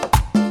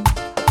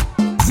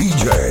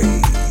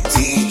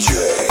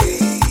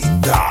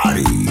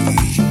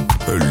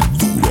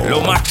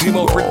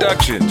Maximo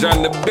Productions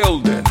on the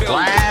building.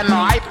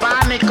 Bueno, hay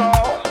pánico.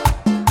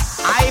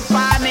 Hay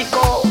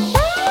pánico.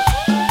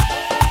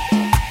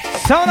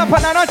 Sábado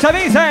por la noche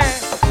dice.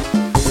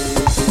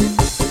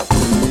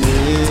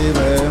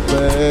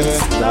 Ven,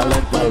 dale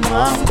pa'l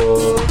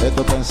mambo.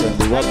 Esto te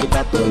encendido, aquí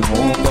está todo el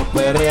mundo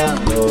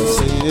perreando.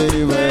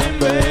 Sí, ven,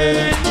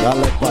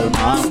 dale pa'l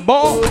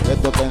mambo.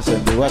 Esto te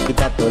encendido, aquí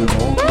está todo el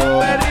mundo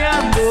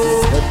perreando.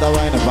 Esta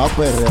vaina es pa'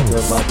 perreando,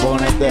 es pa'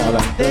 ponerte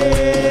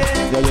adelante.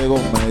 Ya llegó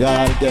un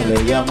megal que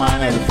le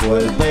llaman el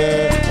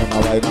fuerte.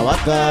 Una vaina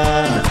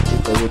bacana, si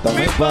te gusta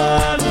mi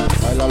pan,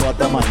 bailalo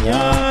hasta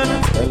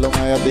mañana. Es lo que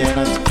ya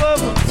tienes.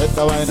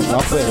 Esta vaina es pa'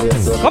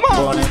 perreando, es pa'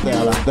 ponerte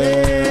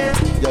adelante.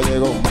 Ya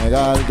llegó un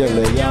megal que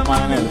le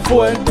llaman el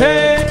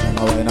fuerte.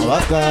 Una vaina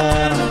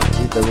bacana,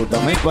 si te gusta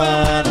mi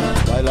pan,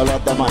 bailalo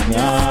hasta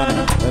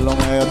mañana. Es lo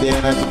que ya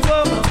tienes.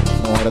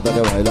 Mujeres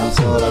que bailan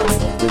solas,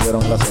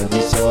 pidieron las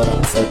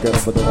emisoras. El que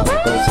rompe toda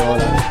la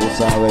consola, tú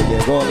sabes,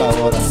 llegó la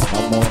hora.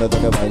 Las mujeres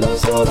que bailan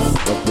solas,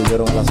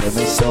 pidieron las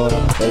emisoras.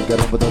 El que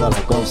rompe toda la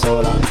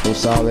consola, tú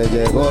sabes,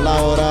 llegó la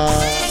hora.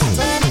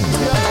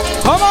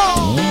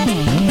 ¿Cómo?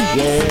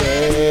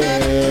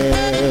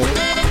 Yeah,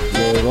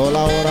 llegó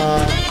la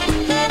hora.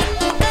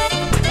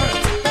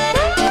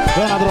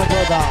 Buena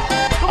trompeta,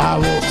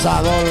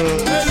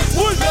 abusador.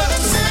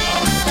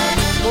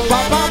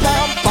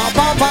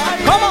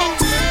 ¿Cómo?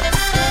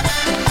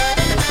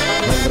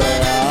 El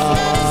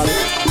real,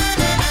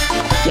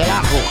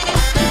 Yelajo,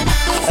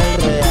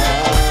 el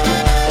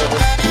real.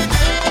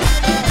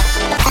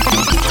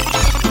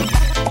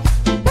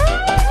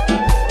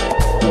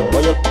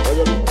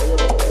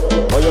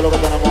 Oye lo que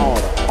tenemos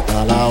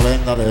ahora. A la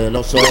venda de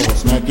los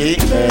ojos me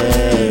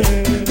quité.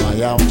 No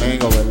hay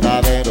amigo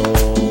verdadero.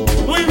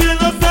 Muy bien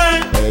lo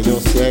sé.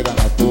 Ellos llegan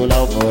a tu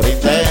lado por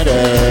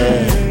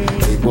interés.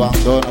 Y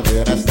cuando no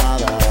tienes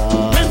nada,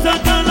 Me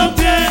sacan los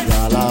pies.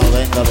 a la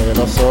venda de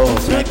los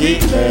ojos me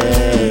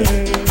quité.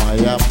 No hay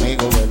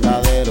amigo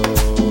verdadero.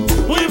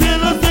 Muy bien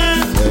lo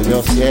sé.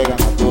 Ellos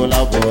llegan a tu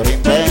lado por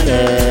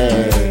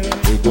interés.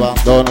 Y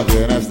cuando no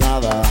tienes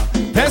nada,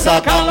 Te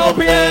sacan los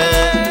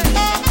pies.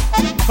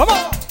 ¿Cómo?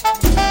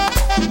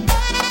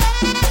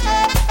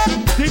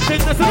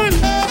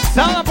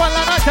 Sábado por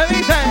la noche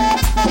dice.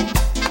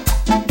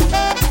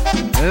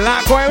 La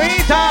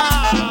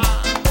cuevita.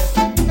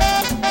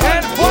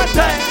 El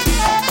fuerte.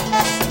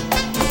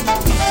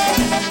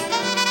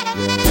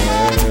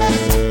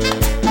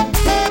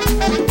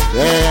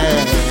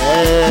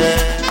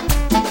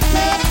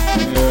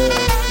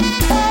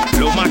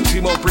 Lo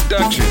Maximo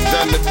Productions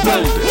on the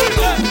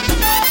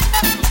building.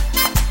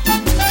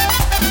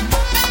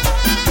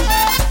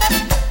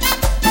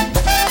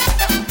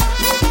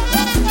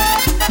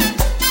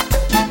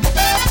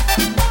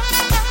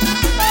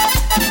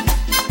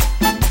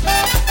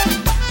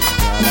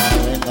 A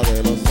la venda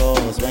de los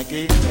ojos me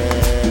quité.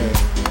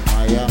 No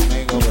hay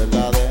amigo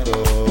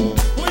verdadero.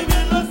 Muy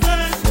bien lo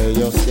sé.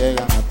 Ellos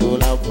llegan a tu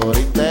lado por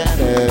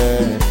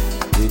interés.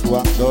 Y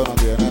cuando no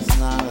tienes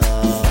nada,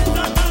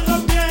 Sacan los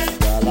pies.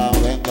 ya la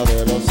venda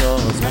de los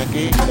ojos me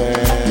quité.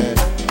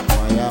 No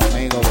hay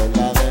amigo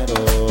verdadero.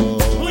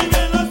 Muy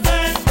bien lo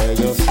sé.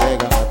 Ellos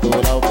llegan a tu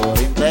lado por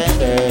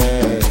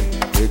interés.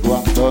 Y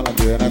cuando no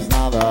tienes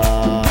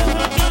nada.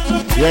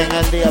 Y en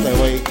el día de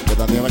hoy, que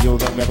también me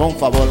ayuden, me hago un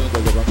favor.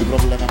 Que yo con mi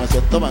problema me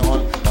siento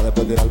mejor. Para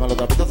después tirarme los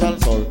trapitos al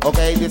sol. Ok,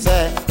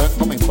 dice,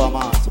 tengo mi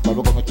fama. Su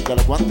polvo con el chicha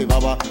le cuanto y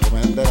baba. Yo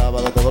me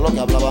enteraba de todo lo que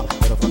hablaba.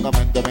 Pero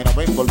francamente a mí no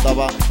me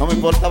importaba. No me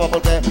importaba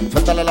porque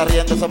suéltale la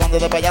rienda, esa banda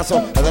de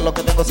payasos. Es de lo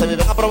que tengo, se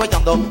viven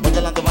aprovechando. Por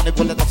delante van y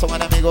por detrás son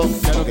enemigos.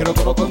 Ya no quiero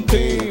coro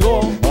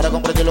contigo. Ahora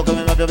comprendí lo que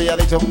mi mami había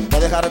dicho. Voy a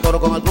dejar el coro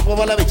con el grupo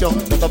vale bicho.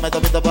 Yo tomé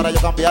topito para yo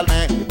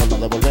cambiarme. Y por no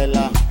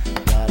devolverla.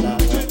 Ya la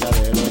vuelta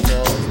de los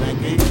ojos me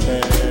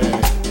quité.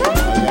 No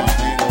hay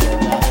amigo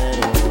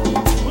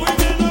verdadero. Muy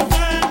bien lo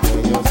sé.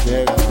 Ellos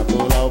llegan a tu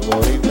lado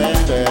por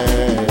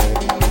interés.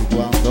 Y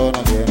cuando no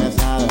tienes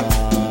nada,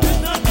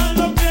 Sacan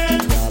los pies.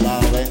 ya la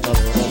venda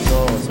de los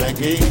ojos me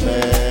quité.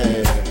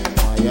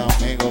 No hay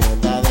amigo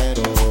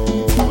verdadero.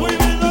 Muy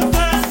bien lo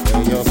sé.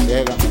 Ellos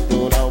llegan a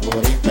tu lado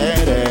por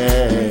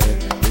interés.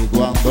 Y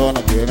cuando no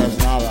tienes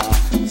nada,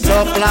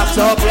 sopla,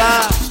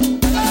 sopla.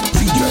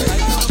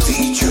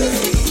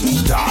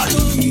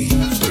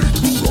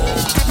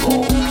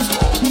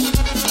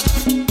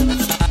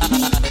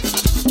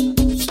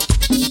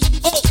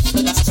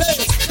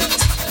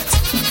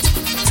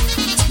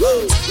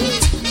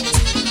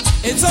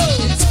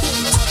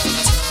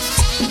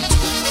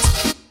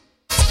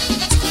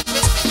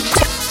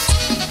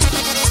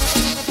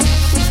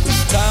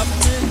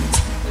 Dame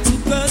tu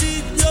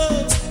cariño,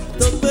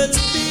 toma el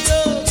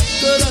mío,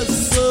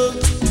 corazón.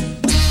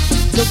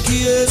 Yo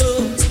quiero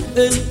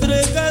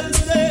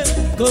entregarte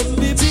con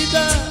mi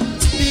vida,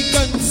 mi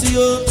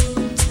canción.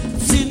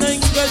 Sin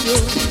engaño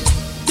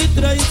ni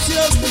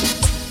traición,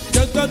 que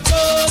haga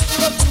todo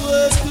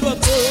nuestro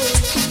amor.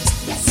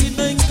 Sin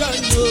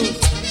engaño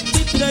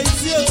ni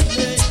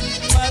traiciones,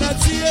 para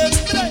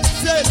siempre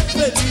ser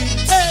feliz.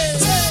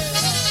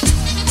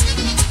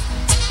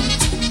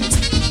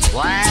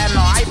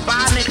 Bueno, hay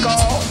pánico.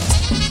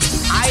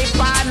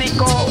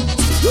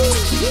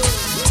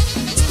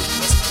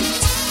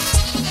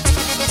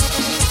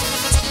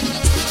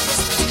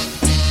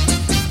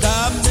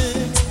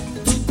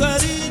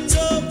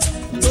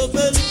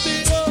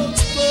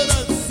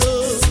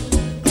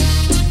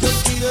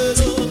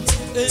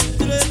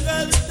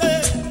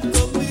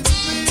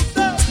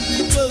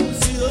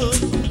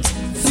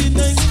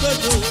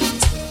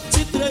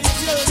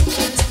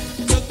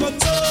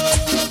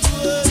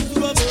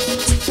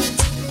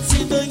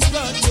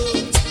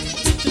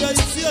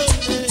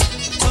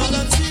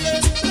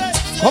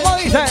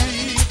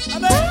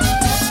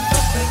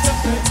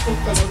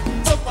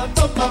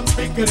 toma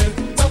mi querer,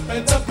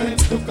 dame, dame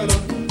tu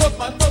calor.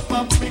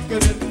 Toma mi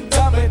querer,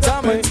 dame,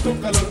 dame tu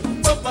calor.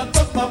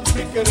 Toma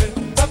mi querer,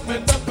 dame,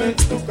 dame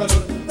tu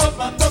calor.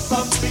 Toma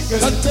mi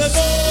querer.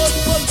 Cantemos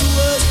por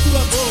nuestro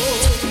amor,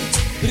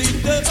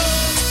 brindemos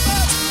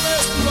por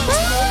nuestro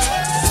amor.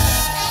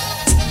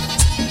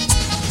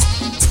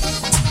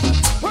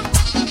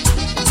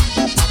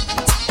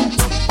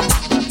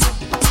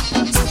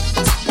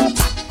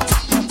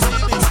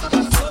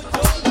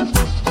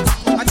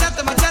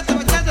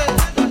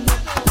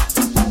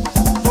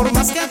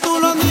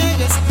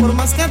 Por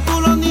más que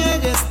tú lo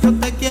niegues, yo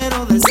te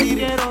quiero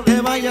decir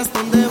que vayas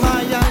donde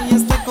vayas y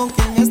esté con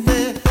quien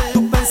esté,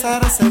 tú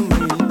pensarás en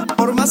mí.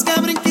 Por más que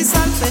brinque y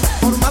salte,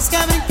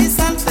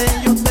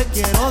 yo te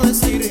quiero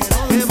decir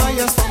que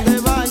vayas donde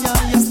vayas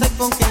y esté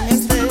con quien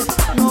esté,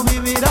 no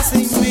vivirás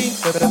sin mí.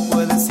 Te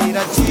puedes ir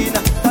a China,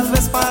 tal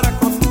vez para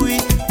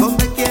construir,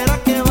 donde quiera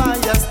que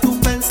vayas, tú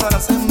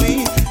pensarás en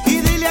mí. Y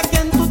dile a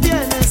quien tú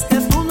tienes que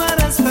tú no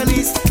eres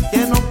feliz,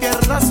 que no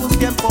pierdas su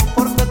tiempo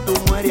porque tú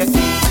mueres aquí.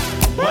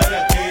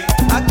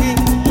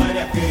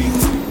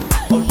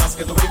 Por más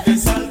que tú brinques y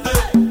saltes,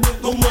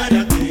 tú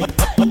mueres aquí.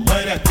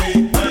 Muere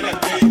aquí, muere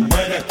aquí,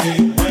 muere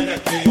aquí, muere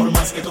aquí. Por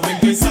más que tú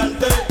brinques y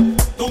saltes,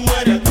 tú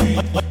mueres aquí.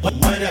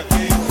 Muere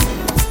aquí,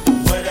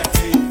 muere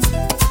aquí.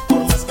 Por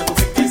más que tú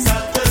brinques y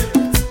saltes,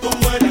 tú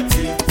mueres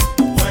aquí.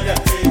 Muere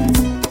aquí,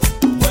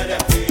 muere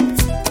aquí.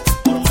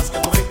 Por más que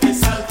tú brinques y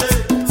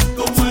saltes,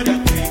 tú mueres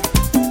aquí.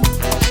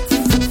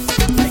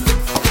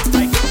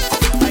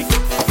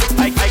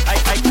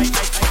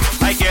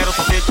 Ay, quiero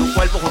sentir tu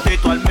cuerpo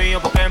juntito al mío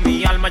porque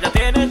mi alma ya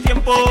tiene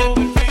tiempo.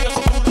 El frío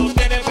seguro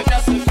tiene que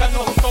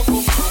acercarnos un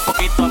poco.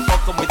 Poquito a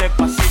poco, muy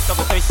despacito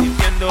que estoy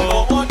sintiendo.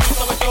 Lo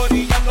bonito me estoy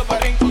orillando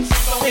para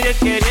rinconcito. Sigue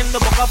queriendo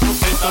poco a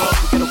poquito.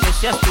 Quiero que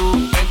seas tú,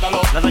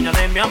 Inténtalo, la dueña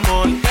de mi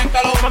amor.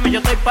 inténtalo. Mami, yo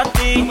estoy para No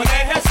ti. me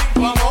dejes sin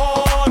tu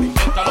amor.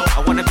 Inténtalo,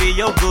 I wanna be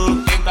your good,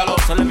 inténtalo,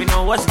 so let me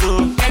know what's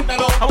good.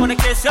 inténtalo. I wanna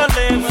kiss your No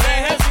me lips.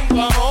 dejes sin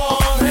tu amor.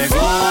 Me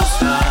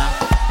gusta,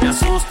 me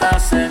asusta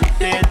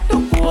sentir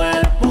tu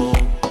cuerpo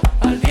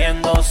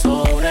ardiendo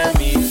sobre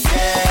mi piel.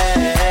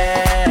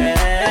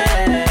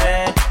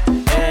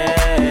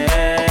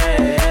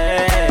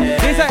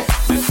 Dice.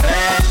 Me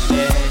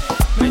prende,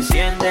 me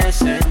enciende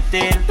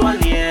sentir tu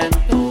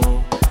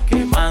aliento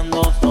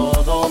quemando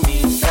todo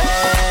mi ser.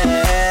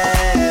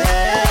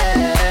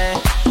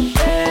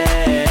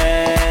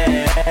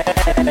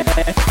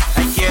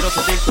 Ay, quiero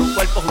sentir tu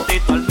cuerpo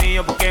juntito al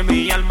mío porque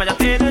mi alma ya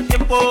tiene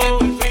tiempo.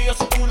 El frío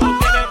seguro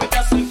tiene que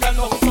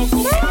acercarnos un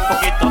poco.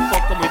 Poquito a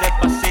poco, muy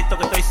despacito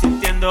que estoy Lo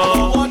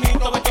sintiendo.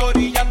 bonito me estoy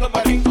orillando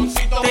para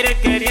rinconcito. Te iré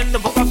queriendo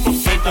poco a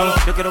poquito.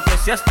 Yo quiero que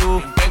seas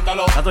tú,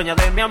 Inténtalo, la dueña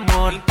de mi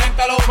amor.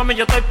 inténtalo. Mami,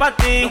 yo estoy para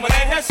ti. No me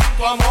dejes sin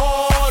tu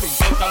amor.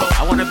 Inténtalo,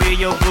 I wanna be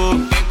your good,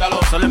 inténtalo,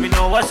 so let me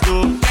know what's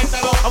good.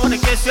 inténtalo. I wanna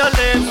kiss your No me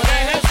lips.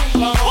 dejes sin tu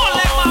amor.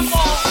 ¡Ole,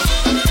 mambo!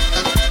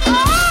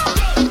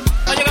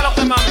 No llega lo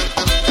que mami.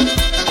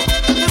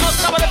 Tú no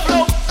sabes de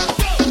flow.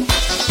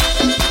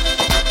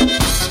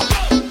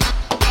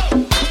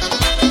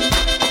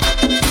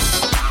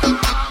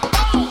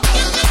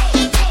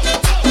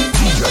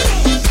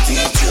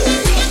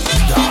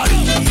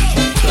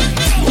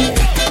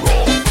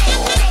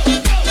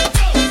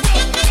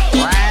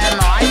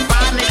 Bueno, hay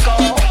pánico.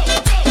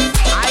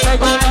 Hay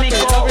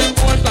pánico. No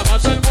importa,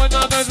 más el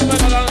buena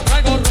desvelada.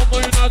 Traigo romo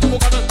y unas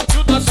bucanas y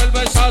una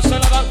cerveza se la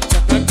dan.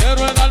 Siempre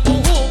quiero el alma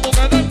un humo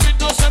que de mí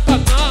no sepa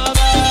nada.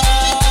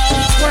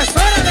 Pues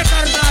fuera de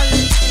carnal.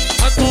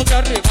 Ando de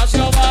arriba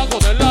hacia abajo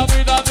de la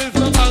vida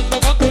disfrutando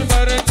con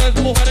diferentes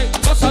mujeres,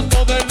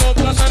 gozando de los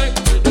placeres.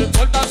 Y no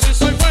importa si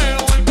soy feo,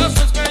 el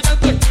caso es que ella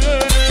te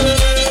quiere.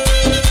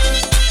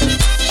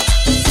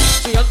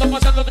 Si ando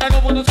paseando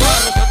traigo buenos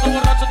carros, ando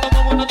borracho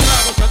tomo buenos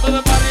tragos, ando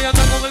de party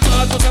ando con el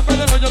gato, siempre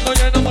de lo yo estoy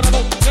enamorado,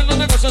 y en los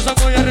negocios soy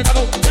muy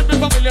arriesgado, y en mi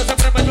familia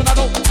siempre me ha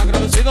ayudado,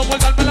 agradecido por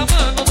darme la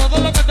mano, todo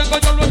lo que tengo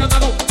yo lo he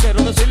ganado,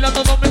 quiero decirle a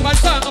todos mis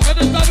paisanos que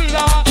de esta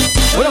vida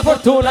Muy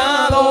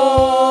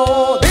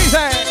afortunado.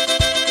 Dice.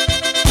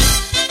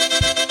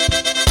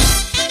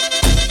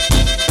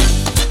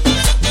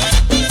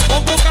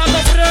 con buscando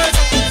freno,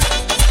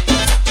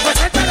 pues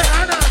échale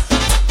ganas,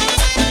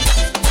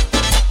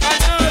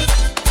 cañón.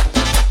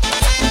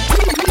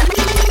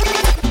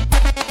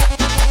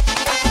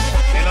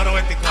 El oro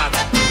 24.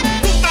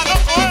 ¡Puta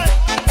loco,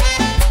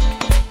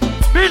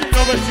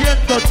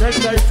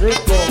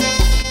 1985,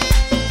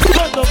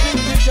 cuando Big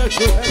Big el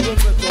sujeto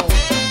empezó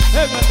en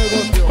el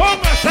negocio.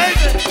 ¡Ponga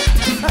aceite!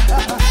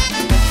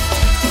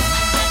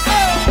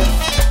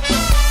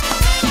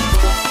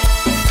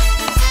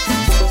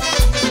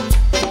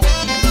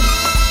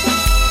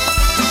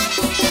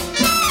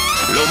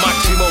 Lo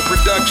Máximo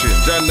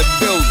Productions and the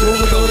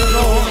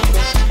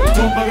building.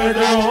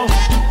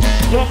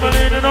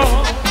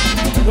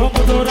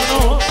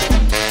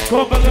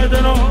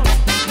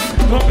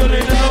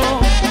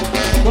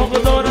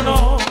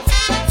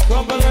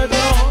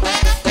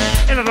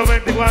 En los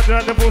 94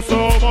 ya te puso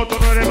moto,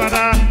 no eres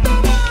maná.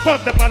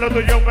 Ponte palo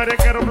tuyo, un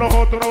merenguero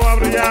flojo, tú no vas a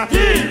brillar. Yo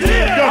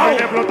vine a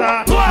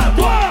explotar, tú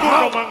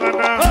no me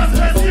ganas.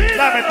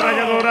 Dame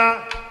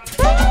ametralladora.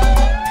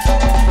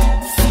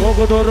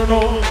 Cocodoro no,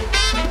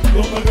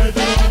 cocodoro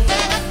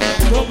no,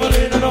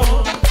 cocodoro no,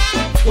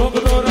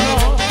 cocodoro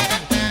no,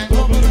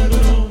 cocodoro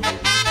no,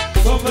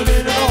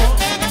 cocodoro no,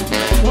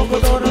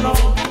 cocodoro no,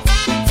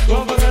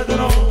 cocodoro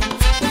no.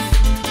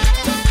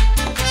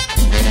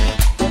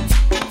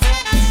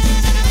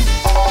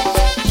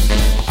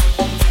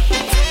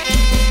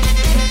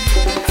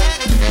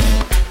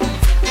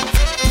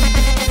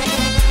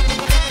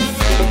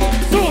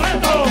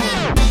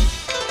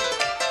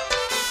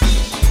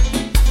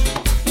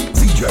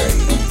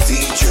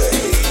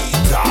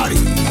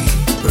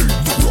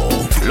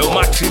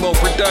 Máximo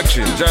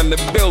Productions on the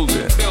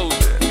building.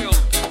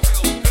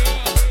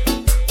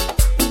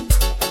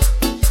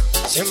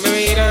 Se me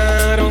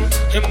miraron,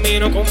 en mí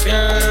no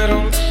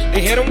confiaron.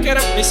 Dijeron que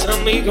eran mis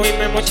amigos y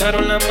me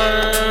mocharon la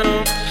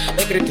mano.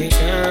 Me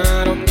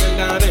criticaron,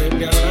 verdades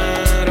me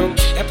hablaron.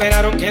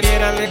 Esperaron que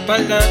diera la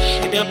espalda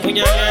y me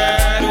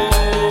apuñalaron.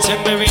 Se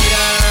me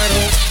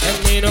miraron, en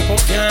mí no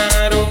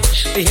confiaron.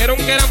 Dijeron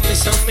que eran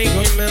mis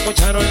amigos y me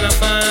mocharon la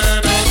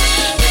mano.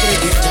 Me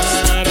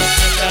criticaron,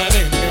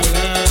 verdades me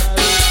hablaron.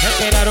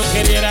 Esperaron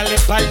que diera la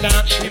espalda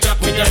y me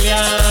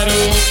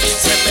apuñalearon.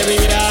 Se me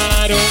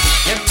viraron,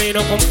 en mí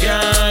no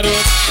confiaron.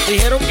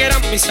 Dijeron que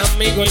eran mis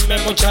amigos y me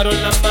mocharon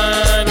la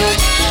mano.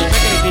 Me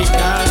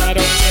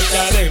criticaron,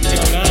 verdades me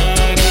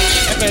hablaron.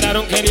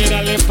 Esperaron que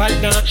diera la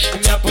espalda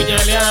y me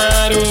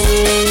apuñalearon.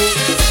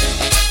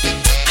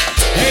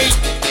 Hey,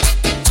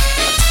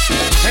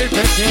 el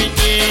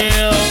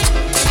pequeño,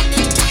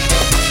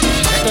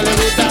 esto le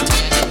gusta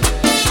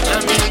a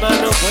mi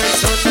hermano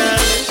personal.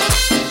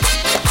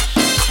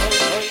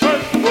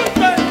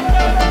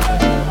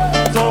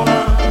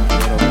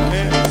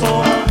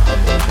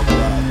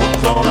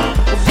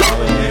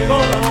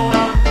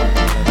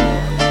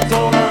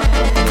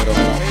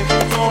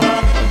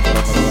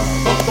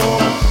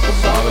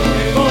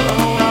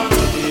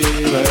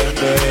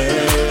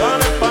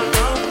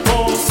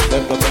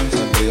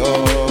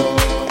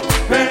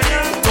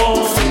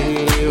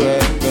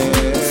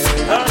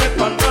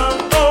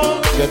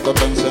 Esto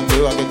te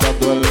encendido, aquí está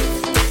tú el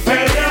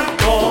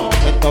peleando.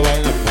 Esta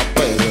vaina es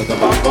papel, yo te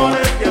voy a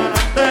ponerte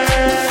adelante.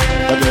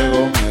 Ya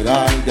llegó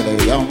Megal, que le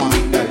llaman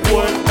el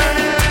fuerte.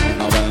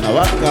 Una vaina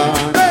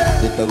bacana,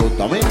 si te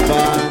gusta mi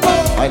pan,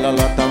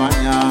 bailalo hasta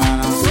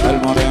mañana. El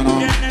moreno,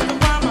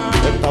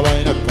 esta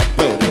vaina es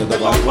papel, yo te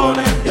voy a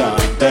ponerte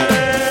adelante.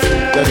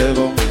 Ya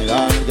llegó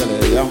Megal, que le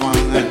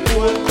llaman el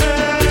fuerte.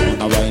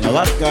 Una vaina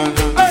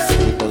bacana, si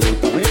te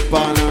gusta mi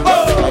pan,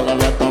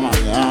 bailalo hasta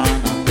mañana.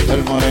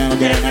 El moreno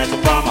tiene su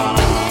fama.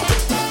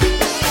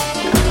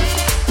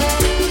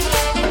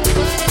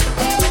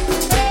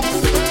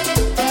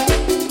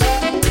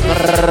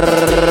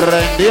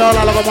 Prendió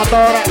la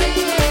locomotora.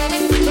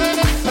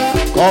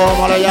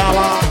 ¿Cómo le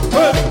llama?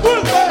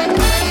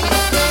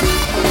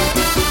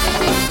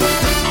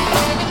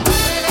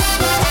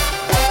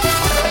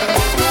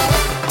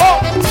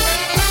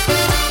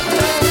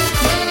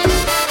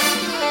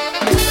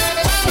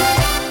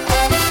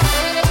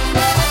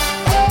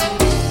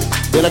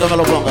 Dile que me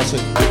lo ponga así.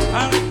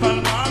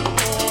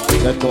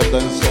 Esto te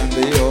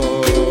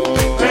encendió.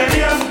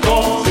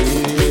 Peleando. Sí,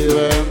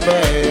 ven,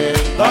 ven.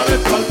 Dale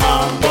pa'l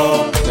mambo.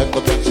 Esto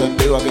te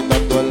encendió, aquí está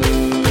todo el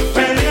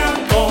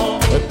peleando.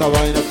 Esta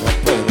vaina es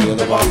papel, yo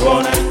te voy a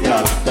ponerte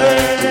adelante.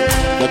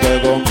 Yo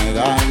llego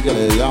Megal, que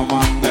le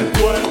llaman el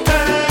fuerte.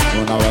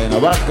 Una vaina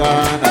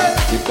bacana,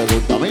 si te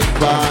gusta mi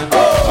pan,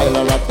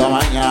 bailalo hasta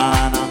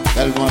mañana.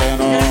 El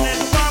moreno,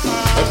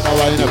 esta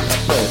vaina es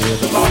papel, yo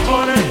te voy a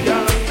ponerte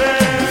adelante.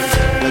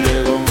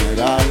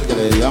 Que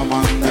le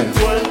llaman el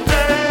fuerte.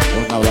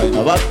 Una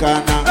vaina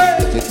bacana,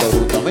 si te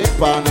gusta mi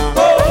pana,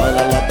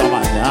 bailalo hasta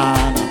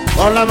mañana.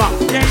 Ponle más,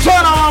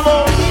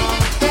 sonamos.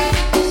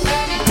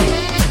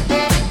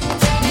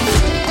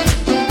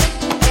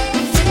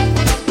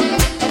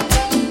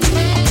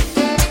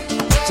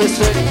 Sí,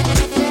 sí.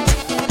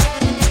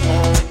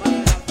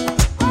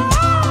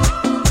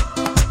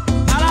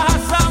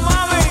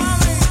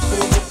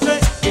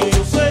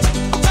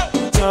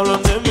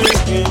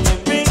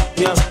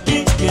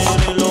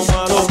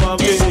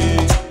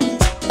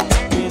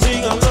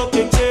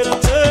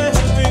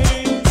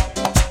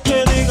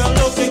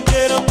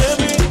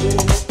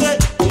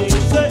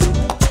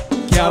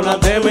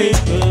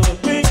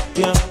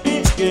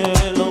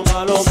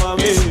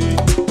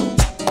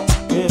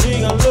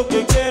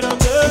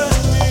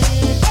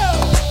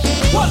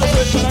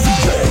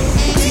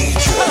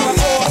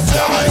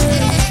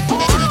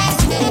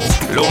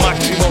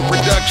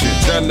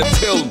 On the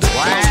building.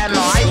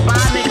 Bueno, hay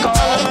pánico.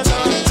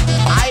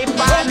 Hay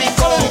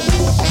pánico.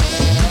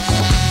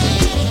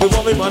 Vivo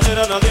a mi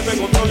manera, nadie me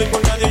controla y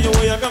por nadie yo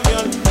voy a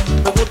cambiar.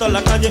 Me gusta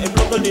la calle,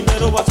 exploto el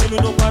dinero, vacilo y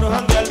no paro a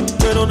janguear.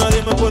 Pero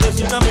nadie me puede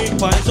decir a mí,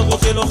 pa' eso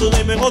José lo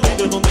sudé y me jodí.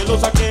 De donde lo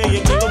saqué y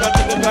en qué lugar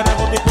tengo el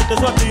carajo, te cuento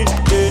eso a ti.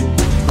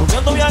 Porque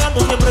ando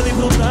viajando, siempre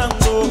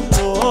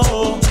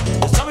disfrutando.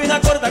 Esa vida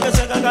corta que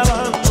se está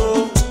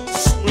acabando.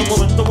 Los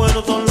momentos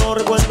buenos son los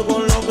recuerdos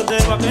con lo que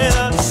te va a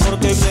quedar.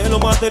 Porque de lo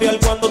material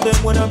cuando te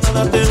mueras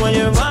nada te va a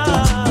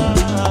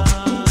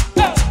llevar.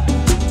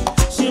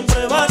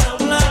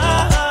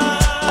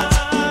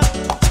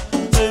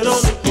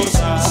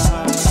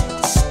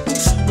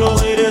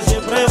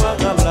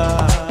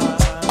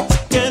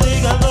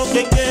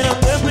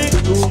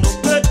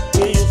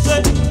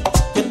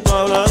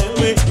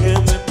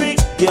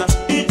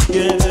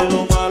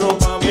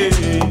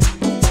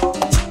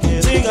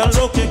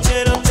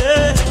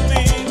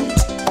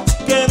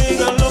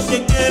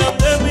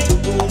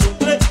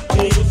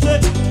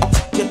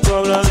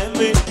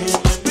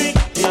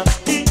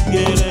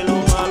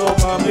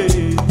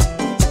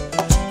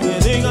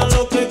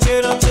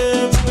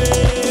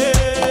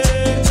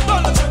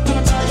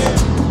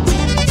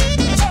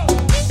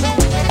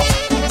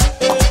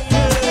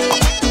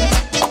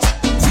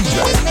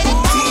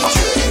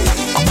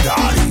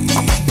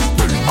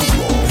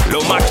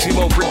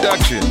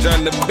 Productions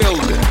on the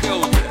building.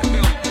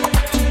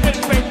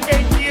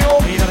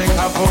 Mira de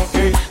capo,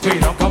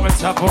 cuidado con el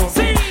sapo.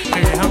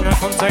 Déjame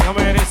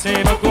aconsejame,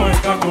 dice no con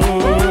el cangú.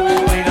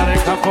 Mira de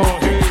capo,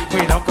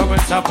 cuidado con el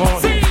sapo.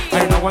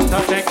 Ay, no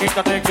aguantate,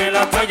 quítate que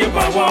la calle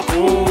va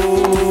guapo.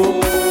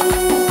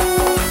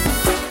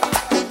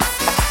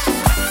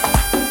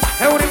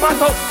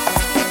 Eurimato,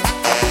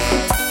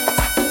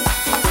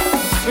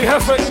 mi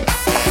jefe,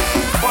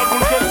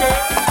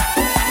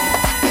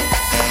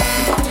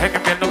 en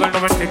invierno del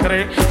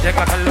 93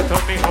 llega Carlos,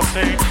 Tony y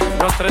José.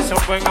 Los tres son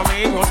buen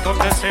amigos con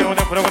deseo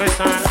de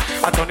progresar.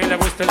 A Tony le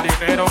gusta el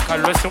dinero,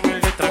 Carlos es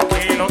humilde y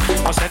tranquilo.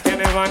 José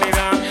tiene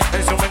vanidad,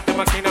 en su mente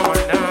maquina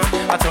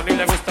maldad. A Tony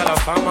le gusta la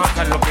fama,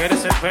 Carlos quiere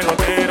ser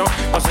pelotero.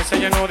 José se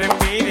llenó de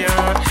envidia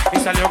y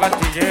salió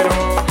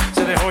gatillero.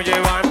 Se dejó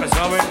llevar,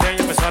 empezó a vender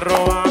y empezó a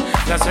robar.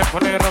 Ya se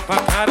pone ropa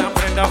cara,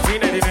 prenda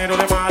fina y dinero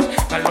de más.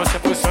 Carlos se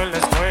puso en la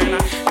escuela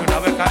y una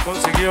beca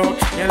consiguió.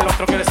 Y el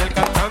otro quiere ser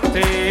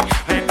cantante.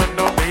 Ay,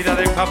 no, vida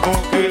de capo,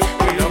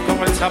 cuidado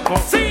como el sapo.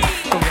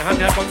 Tu vieja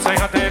te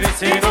aconseja, te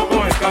dice no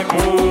con el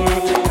cangú.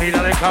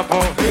 Vida de capo,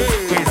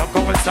 cuidado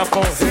como el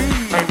sapo.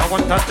 Ay, no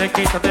aguantaste,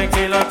 quítate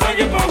que la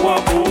calle va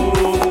guapo.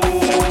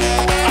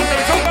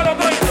 Atención para los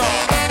 30.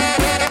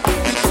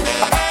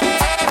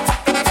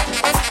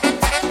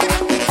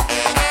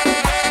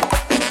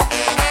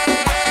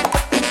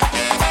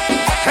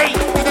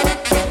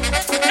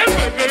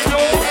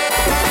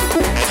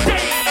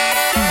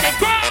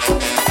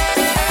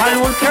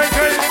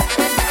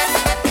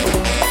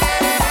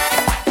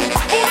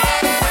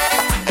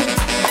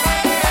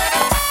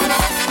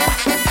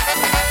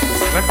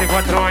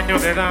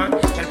 Años de edad,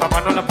 el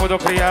papá no la pudo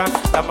criar.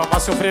 La mamá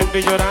sufriendo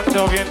y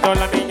llorando, viendo a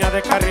la niña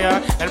de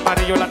carriar. El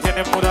marido la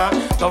tiene muda,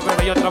 dos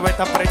bebés y otra vez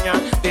está preña.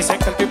 Dicen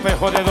que el tipo es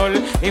jodedor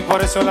y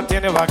por eso la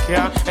tiene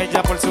vaquea.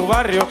 Ella por su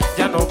barrio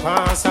ya no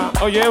pasa.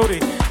 Oye, Uri,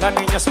 la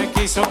niña se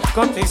quiso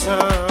cotizar.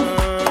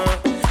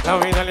 La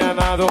vida le ha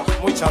dado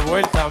mucha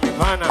vuelta a mi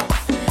pana.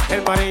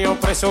 El marido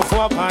preso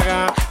fue a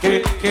pagar.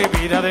 Que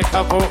vida de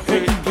capo,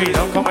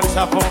 cuidado como el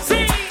sapo.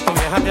 Tu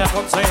vieja te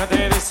aconseja,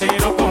 te dice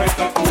no coge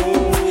capo.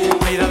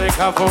 Vida de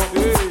capo,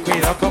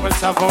 cuidado como el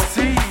sapo.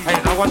 Ay,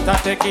 no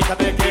aguantaste,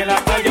 quítate que la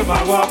calle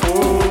va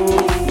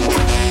guapo.